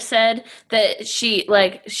Moore said that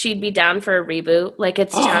she'd be down for a reboot? Like,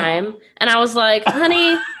 it's time. And I was like,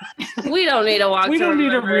 honey, we don't need a walk We to don't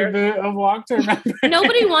need a remember. reboot of Walk to Remember.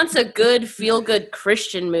 Nobody wants a good, feel-good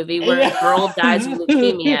Christian movie where a girl dies of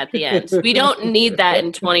leukemia at the end. We don't need that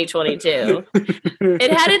in 2022.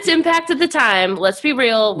 It had its impact at the time. Let's be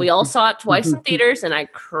real. We all saw it twice in theaters, and I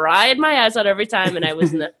cried my eyes out every time, and I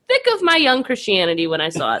was in the thick of my young Christianity when I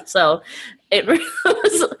saw it. So it really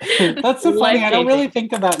was That's so funny. I don't life-changing. really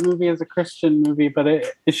think of that movie as a Christian movie, but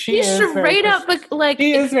she He's is very straight up, Christian. like,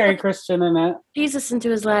 He is very Christian in it. Jesus into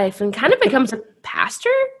his life and kind of becomes a pastor,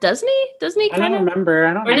 doesn't he? Doesn't he I don't kind of?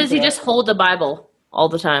 remember. Or does he just hold the Bible all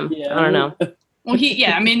the time? Yeah. I don't know. Well,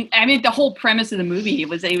 I mean, the whole premise of the movie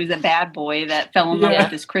was that he was a bad boy that fell in love Yeah. with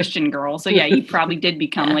this Christian girl. So yeah, he probably did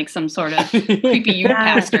become like some sort of creepy youth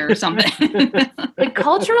Yeah. pastor or something. The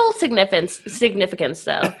cultural significance,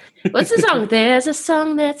 though. What's the song? There's a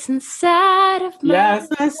song that's inside of my Yes,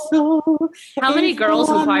 my soul. How many is girls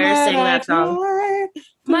in the one choir sing that I song? tried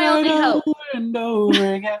My only hope. over and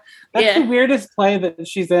over again. That's Yeah. the weirdest play that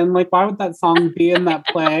she's in. Like, why would that song be in that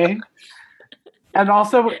play? And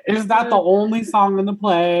also, is that the only song in the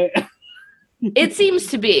play? It seems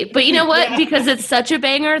to be. But you know what? Yeah. Because it's such a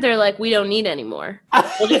banger, they're like, we don't need any more.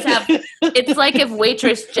 We'll just have it's like if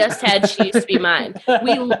Waitress just had She Used to Be Mine.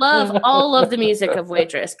 We love all of the music of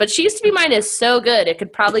Waitress, but She Used to Be Mine is so good, it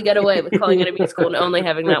could probably get away with calling it a musical and only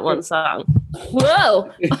having that one song.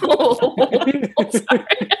 Whoa! Oh, sorry.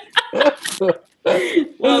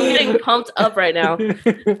 Well, I'm getting pumped up right now.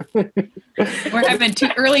 We're having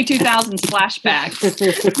early 2000s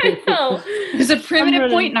flashbacks. I know. There's a primitive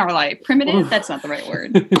point in our life. Primitive? That's not the right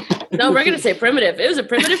word. No, we're going to say primitive. It was a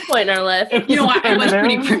primitive point in our life. You know what? I was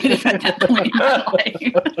pretty primitive at that point in my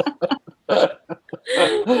life.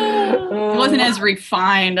 I wasn't as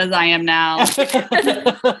refined as I am now.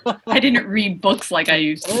 I didn't read books like I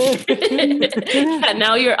used to. Yeah,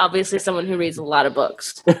 now you're obviously someone who reads a lot of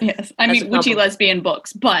books. Yes. I mean, a witchy compliment. lesbian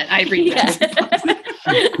books, but I read them.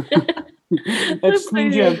 That just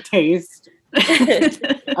means you have taste.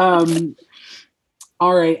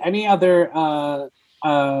 All right. Any other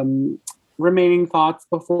remaining thoughts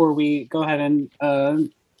before we go ahead and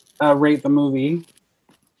rate the movie?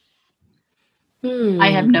 I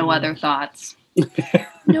have no other thoughts.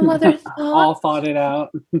 No other All thoughts. thought it out.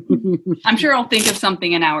 I'm sure I'll think of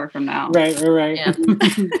something an hour from now. Right. Yeah.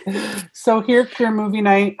 So here, Queer Movie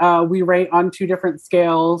Night, we rate on two different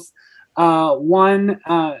scales. One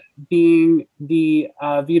being the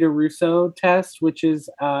Vita Russo test, which is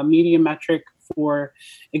mediometric for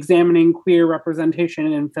examining queer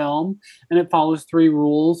representation in film, and it follows 3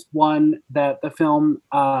 rules. One, that the film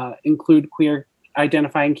include queer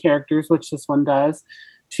identifying characters, which this one does.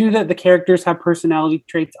 2, that the characters have personality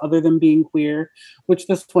traits other than being queer, which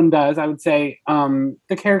this one does. I would say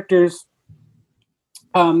the characters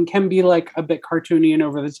can be like a bit cartoony and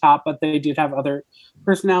over the top, but they did have other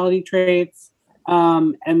personality traits.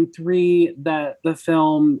 And 3, that the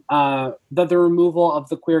film, that the removal of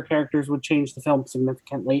the queer characters would change the film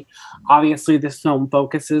significantly. Obviously, this film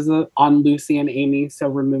focuses on Lucy and Amy, so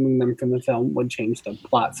removing them from the film would change the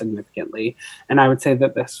plot significantly. And I would say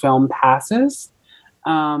that this film passes.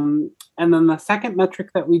 And then the second metric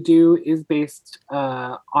that we do is based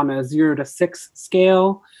on a 0 to 6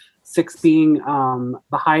 scale, 6 being the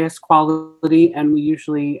highest quality, and we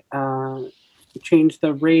usually change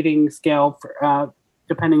the rating scale for,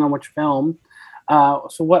 depending on which film.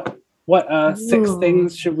 So what 6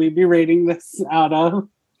 things should we be rating this out of?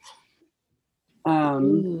 I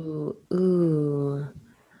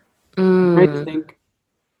think.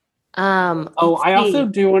 I also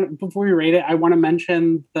do want, before we rate it, I want to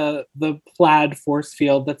mention the plaid force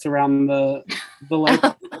field that's around the like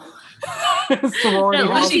sorority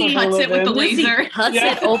house. Lucy cuts it with the laser. Cuts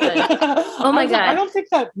it open. Oh my god! I don't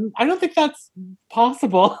think that's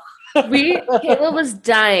possible. Kayla was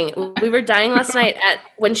dying. We were dying last night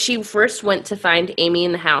when she first went to find Amy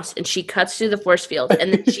in the house, and she cuts through the force field,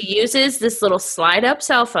 and then she uses this little slide-up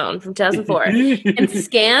cell phone from 2004 and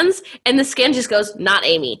scans, and the scan just goes, "Not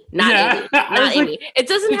Amy, not Amy, not Amy." Like, it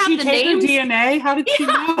doesn't have the names. DNA? How did she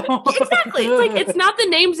know? Exactly. It's like it's not the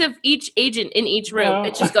names of each agent in each room. No.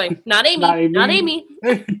 It's just going, "Not Amy, not Amy."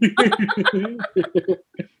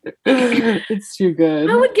 It's too good.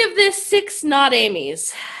 I would give this 6 not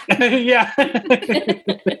Amy's. Yeah.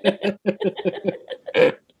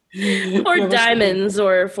 Or diamonds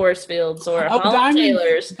or force fields or Holland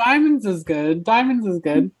Taylors. Diamonds is good. Diamonds.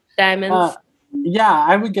 Yeah,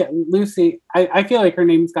 I would get Lucy. I feel like her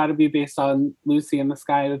name's got to be based on Lucy in the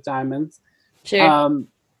Sky with Diamonds. Sure.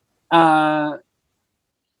 I'm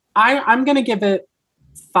gonna give it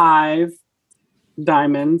 5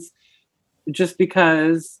 diamonds, just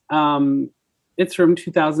because it's from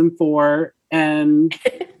 2004 and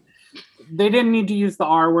they didn't need to use the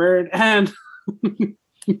R word, and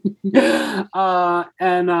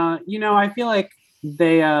I feel like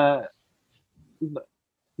they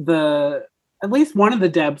the at least one of the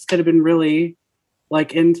Debs could have been really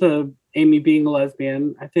like into Amy being a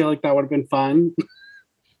lesbian. I feel like that would have been fun.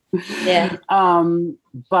 Yeah.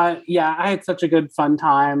 But yeah, I had such a good fun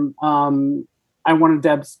time. I wanted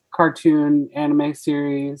Deb's cartoon anime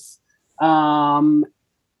series. I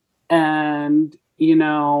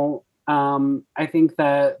think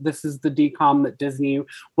that this is the DCOM that Disney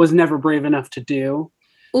was never brave enough to do.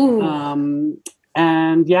 Ooh.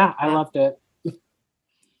 And yeah, I loved it.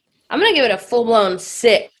 I'm going to give it a full-blown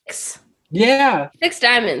 6. Yeah. 6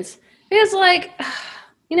 diamonds. Because,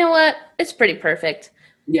 you know what? It's pretty perfect.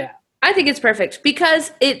 Yeah. I think it's perfect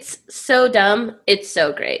because it's so dumb. It's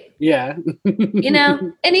so great. Yeah.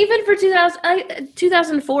 And even for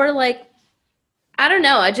 2004, I don't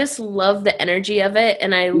know. I just love the energy of it,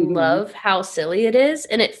 and I love how silly it is.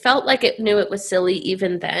 And it felt like it knew it was silly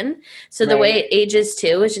even then. So the way it ages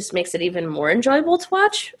too, it just makes it even more enjoyable to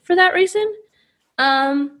watch for that reason.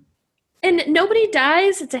 And nobody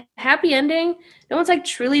dies. It's a happy ending. No one's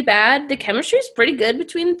truly bad. The chemistry is pretty good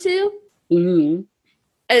between the two. Mm-hmm.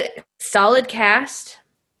 A solid cast.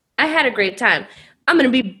 I had a great time. I'm going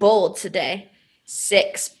to be bold today.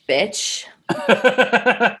 6, bitch.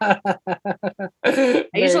 I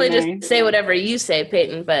usually just say whatever you say,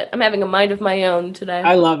 Peyton, but I'm having a mind of my own today.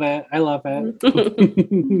 I love it.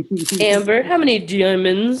 Amber, how many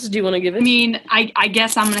diamonds do you want to give it? I mean, I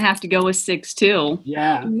guess I'm going to have to go with 6 too.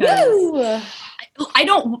 Yeah. Woo! I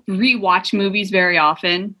don't rewatch movies very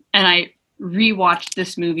often, and I rewatched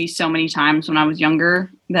this movie so many times when I was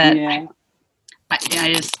younger that I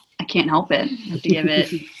can't help it. I have to give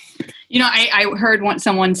it. I heard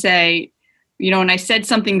someone say, when I said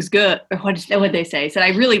something's good, or what did they say? I said, I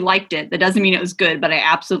really liked it. That doesn't mean it was good, but I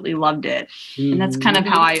absolutely loved it. Mm-hmm. And that's kind of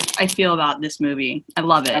how I feel about this movie. I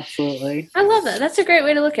love it. Absolutely. I love that. That's a great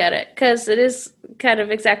way to look at it, because it is kind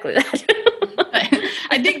of exactly that.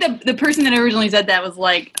 I think the person that originally said that was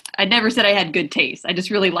like, I never said I had good taste. I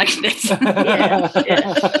just really liked it. Yeah.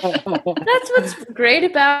 That's what's great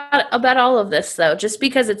about all of this, though. Just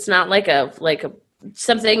because it's not like a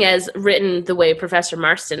something as written the way Professor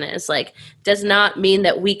Marston is, does not mean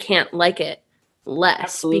that we can't like it less.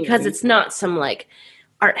 Absolutely. Because it's not some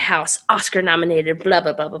art house Oscar nominated blah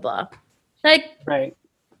blah blah blah blah. Right.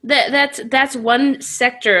 That's one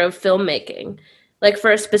sector of filmmaking, like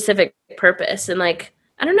for a specific purpose, and like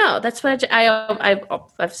I don't know. That's what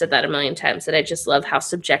I've said that a million times, that I just love how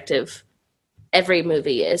subjective every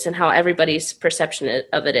movie is and how everybody's perception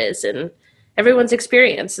of it is and everyone's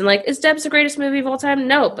experience. And like, is Debs the greatest movie of all time?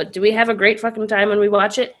 No, but do we have a great fucking time when we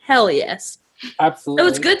watch it? Hell yes. Absolutely. So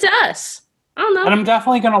it's good to us. I don't know. And I'm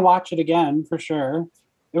definitely going to watch it again for sure.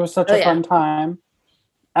 It was such a fun time.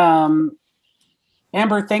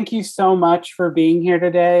 Amber, thank you so much for being here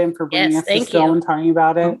today and for bringing us to Still and talking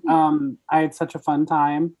about it. I had such a fun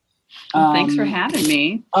time. Thanks for having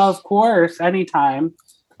me. Of course, anytime.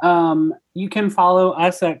 You can follow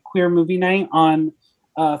us at Queer Movie Night on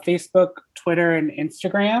Facebook, Twitter, and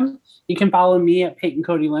Instagram. You can follow me at Peyton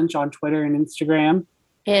Cody Lynch on Twitter and Instagram.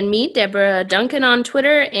 And me, Deborah Duncan on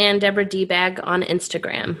Twitter and Deborah D-Bag on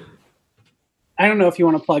Instagram. I don't know if you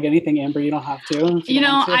want to plug anything, Amber. You don't have to.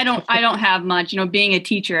 I don't have much. Being a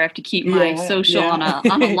teacher, I have to keep my social on a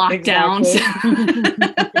lockdown.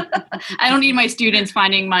 I don't need my students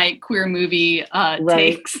finding my queer movie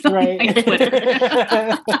takes on my Twitter.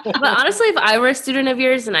 But honestly, if I were a student of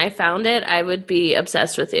yours and I found it, I would be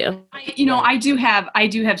obsessed with you. I do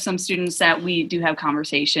have some students that we do have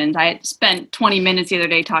conversations. I spent 20 minutes the other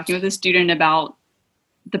day talking with a student about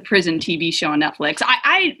the prison TV show on Netflix.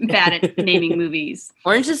 I'm bad at naming movies.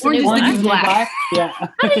 Orange is the New Black. Yeah.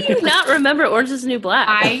 How do you not remember Orange is the New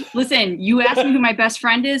Black? Listen, you ask me who my best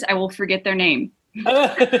friend is, I will forget their name.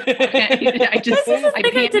 I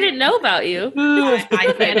didn't know about you.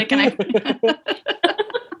 I panic and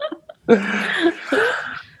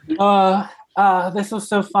this was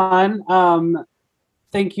so fun.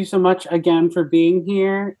 Thank you so much again for being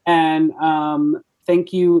here, and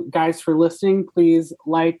thank you guys for listening. Please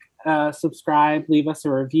subscribe, leave us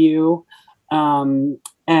a review, and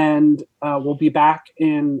we'll be back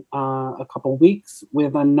in a couple weeks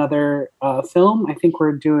with another film. I think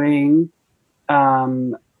we're doing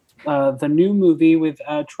the new movie with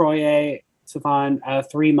Troye Sivan,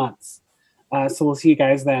 3 months. So we'll see you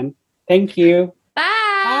guys then. Thank you.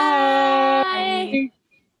 Bye.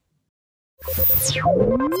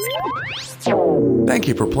 Thank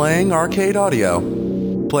you for playing Arcade Audio.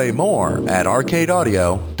 Play more at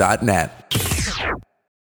arcadeaudio.net.